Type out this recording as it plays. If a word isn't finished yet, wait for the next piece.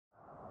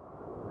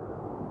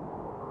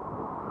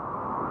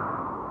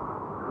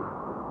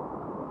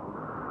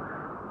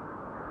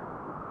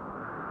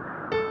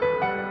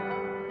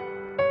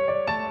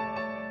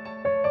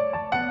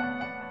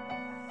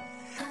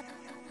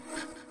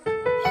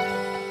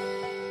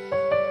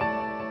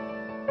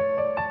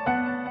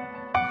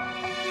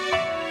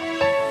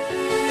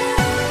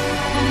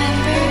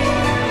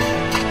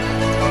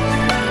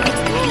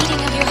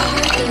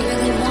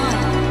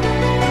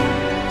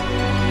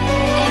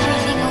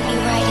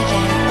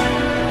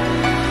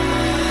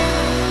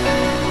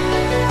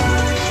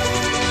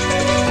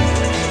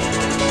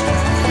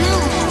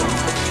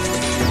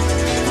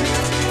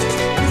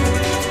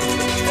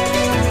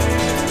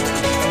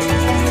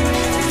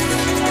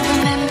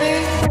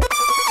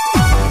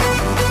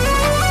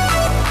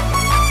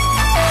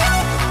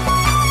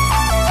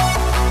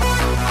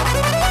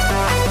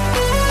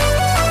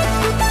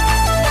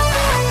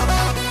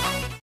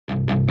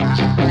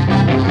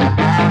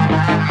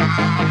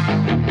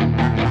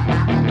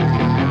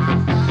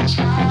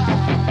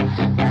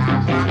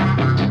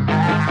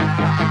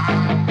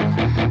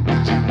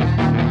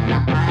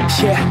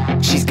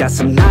She's got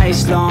some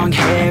nice long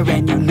hair,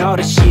 and you know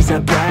that she's a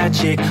bad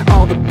chick.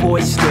 All the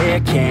boys stare,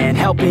 can't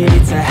help it,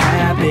 it's a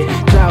habit.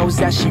 Clothes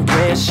that she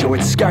wears,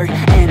 short skirt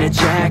and a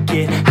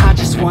jacket. I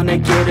just wanna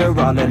get her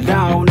all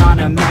alone on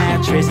a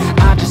mattress.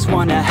 I just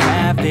wanna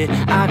have it,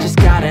 I just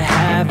gotta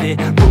have it.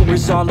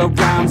 Rumors all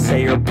around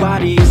say her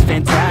body is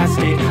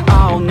fantastic.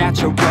 All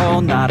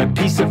natural, not a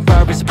piece of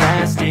fur is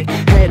plastic.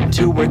 Head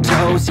to her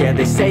toes, yeah,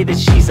 they say that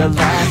she's a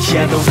latch.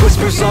 Yeah, the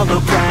whispers all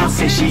around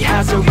say she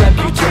has a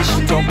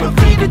reputation. Don't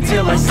believe it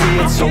till I see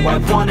it, so I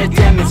want a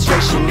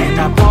demonstration. And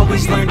I've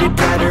always learned it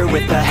better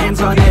with a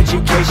hands-on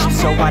education.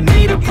 So I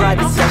need a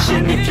private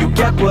session, if you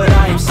get what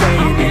I am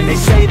saying. And they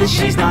say that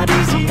she's not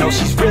easy, no,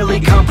 she's really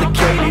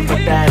complicated.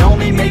 But that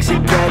only makes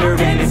it better,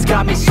 and it's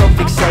got me so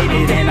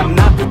fixated. And I'm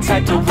not the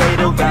type to wait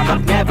around,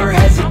 I've never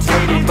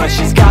hesitated. But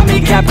she's got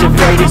me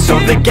captivated, so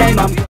the game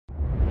I'm...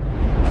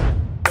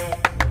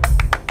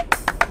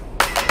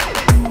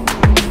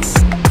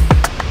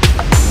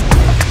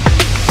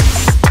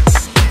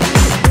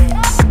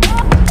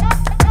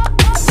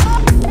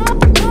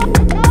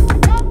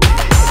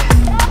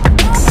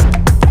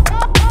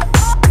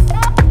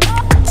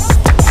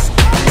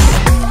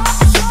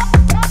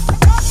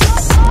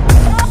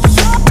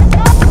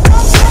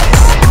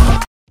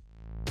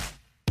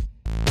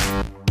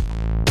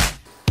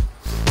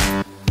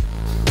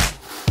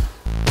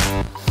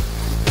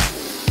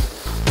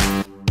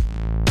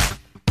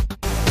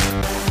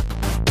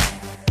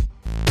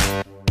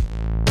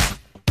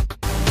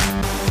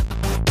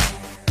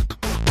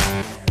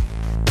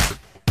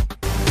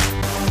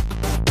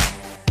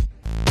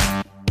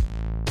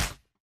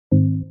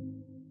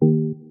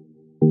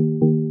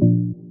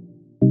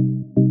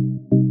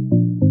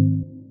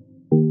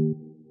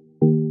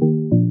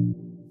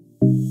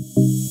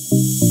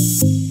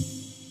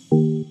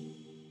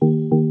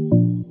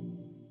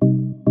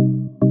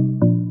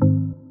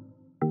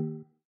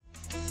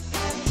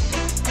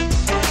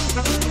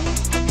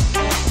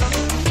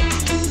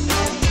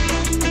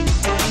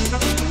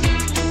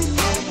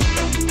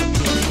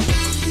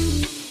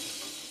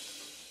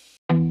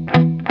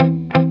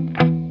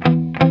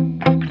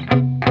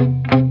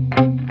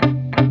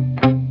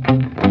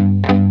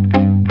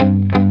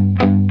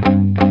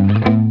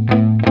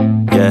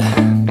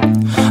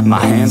 My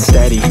hands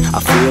steady,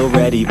 I feel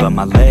ready, but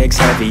my legs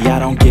heavy, I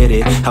don't get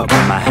it. How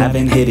come I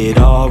haven't hit it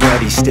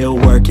already? Still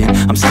working,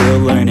 I'm still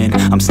learning,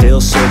 I'm still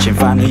searching,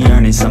 finally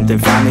earning something,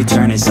 finally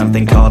turning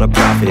something called a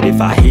profit.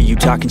 If I hear you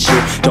talking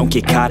shit, don't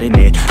get caught in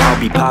it. I'll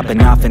be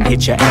popping off and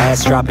hit your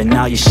ass, dropping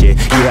all your shit.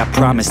 Yeah, I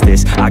promise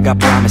this, I got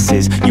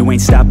promises, you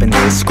ain't stopping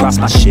this. Cross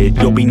my shit,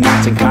 you'll be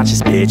knocked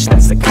unconscious, bitch.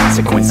 That's the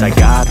consequence, I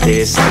got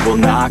this, I will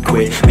not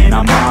quit. Man,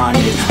 I'm on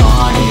it,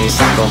 honest,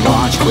 I'm gonna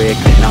launch quick,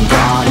 then I'm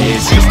gone.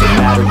 It's just a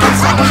matter of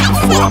time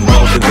before I'm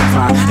over the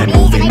climb and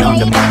moving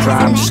under my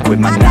prime. Just quit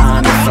my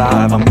 9 to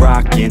 5, I'm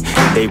rocking,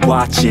 and they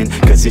watching,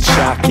 cause it's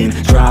shocking.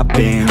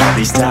 Dropping all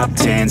these top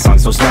 10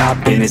 songs, so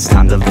stopping. It's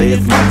time to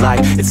live my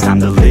life, it's time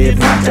to live,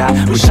 not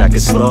die. Wish I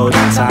could slow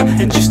down time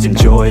and just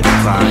enjoy the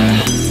climb.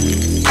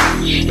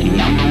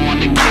 And I'm the one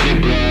to get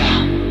it, bro.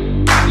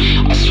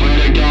 I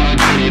swear to God I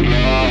get it,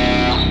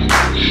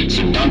 bro.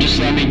 So don't just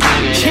let me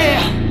get it.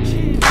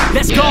 Yeah,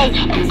 let's go. I'm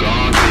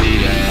gonna get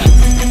it, yeah.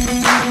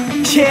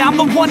 Yeah, I'm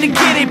the one to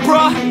get it,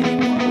 bruh.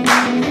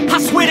 I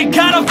swear to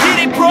God I'll get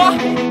it, bruh.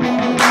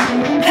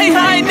 Hey,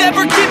 I ain't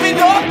never giving